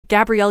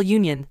Gabrielle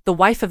Union, the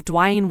wife of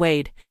Dwyane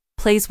Wade,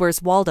 plays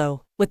Where's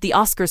Waldo, with the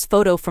Oscars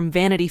photo from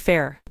Vanity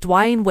Fair.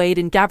 Dwyane Wade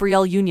and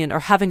Gabrielle Union are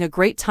having a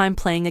great time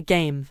playing a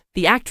game.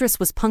 The actress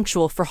was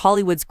punctual for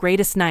Hollywood's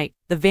greatest night,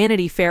 the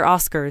Vanity Fair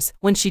Oscars,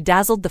 when she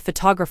dazzled the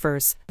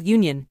photographers.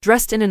 Union,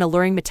 dressed in an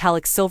alluring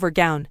metallic silver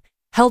gown,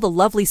 held a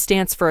lovely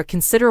stance for a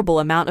considerable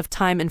amount of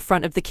time in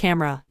front of the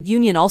camera.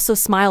 Union also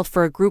smiled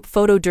for a group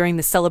photo during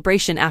the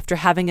celebration after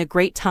having a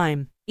great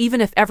time.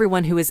 Even if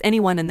everyone who is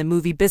anyone in the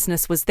movie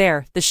business was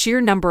there, the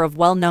sheer number of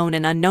well-known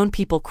and unknown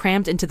people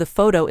crammed into the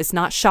photo is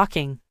not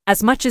shocking.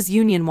 As much as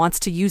Union wants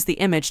to use the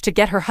image to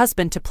get her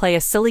husband to play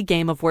a silly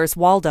game of Where's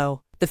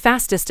Waldo, the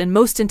fastest and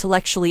most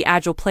intellectually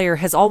agile player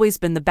has always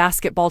been the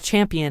basketball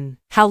champion.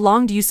 How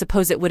long do you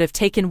suppose it would have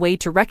taken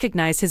Wade to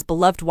recognize his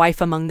beloved wife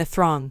among the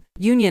throng?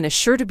 Union is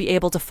sure to be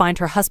able to find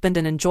her husband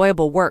an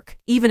enjoyable work,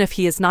 even if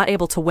he is not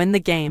able to win the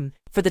game.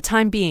 For the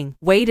time being,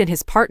 Wade and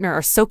his partner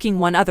are soaking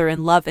one another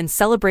in love and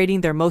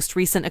celebrating their most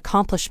recent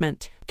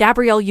accomplishment.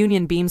 Gabrielle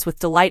Union beams with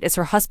delight as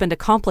her husband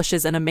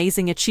accomplishes an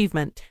amazing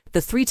achievement.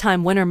 The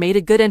three-time winner made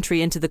a good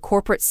entry into the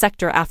corporate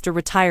sector after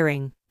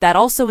retiring. That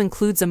also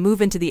includes a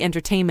move into the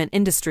entertainment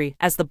industry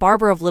as the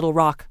Barber of Little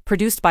Rock,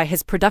 produced by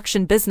his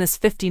production business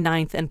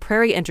 59th and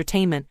Prairie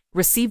Entertainment,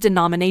 received a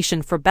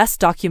nomination for Best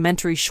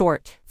Documentary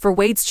Short. For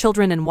Wade's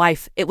children and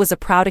wife, it was a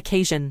proud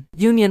occasion.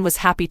 Union was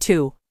happy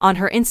too. On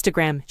her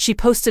Instagram, she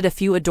posted a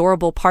few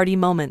adorable party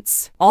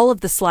moments. All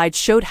of the slides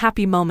showed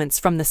happy moments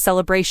from the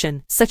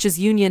celebration, such as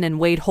Union and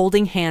Wade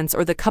holding hands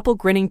or the couple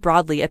grinning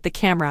broadly at the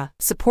camera.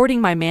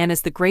 "Supporting my man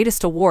is the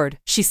greatest award,"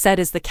 she said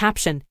as the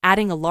caption,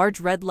 adding a large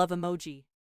red love emoji.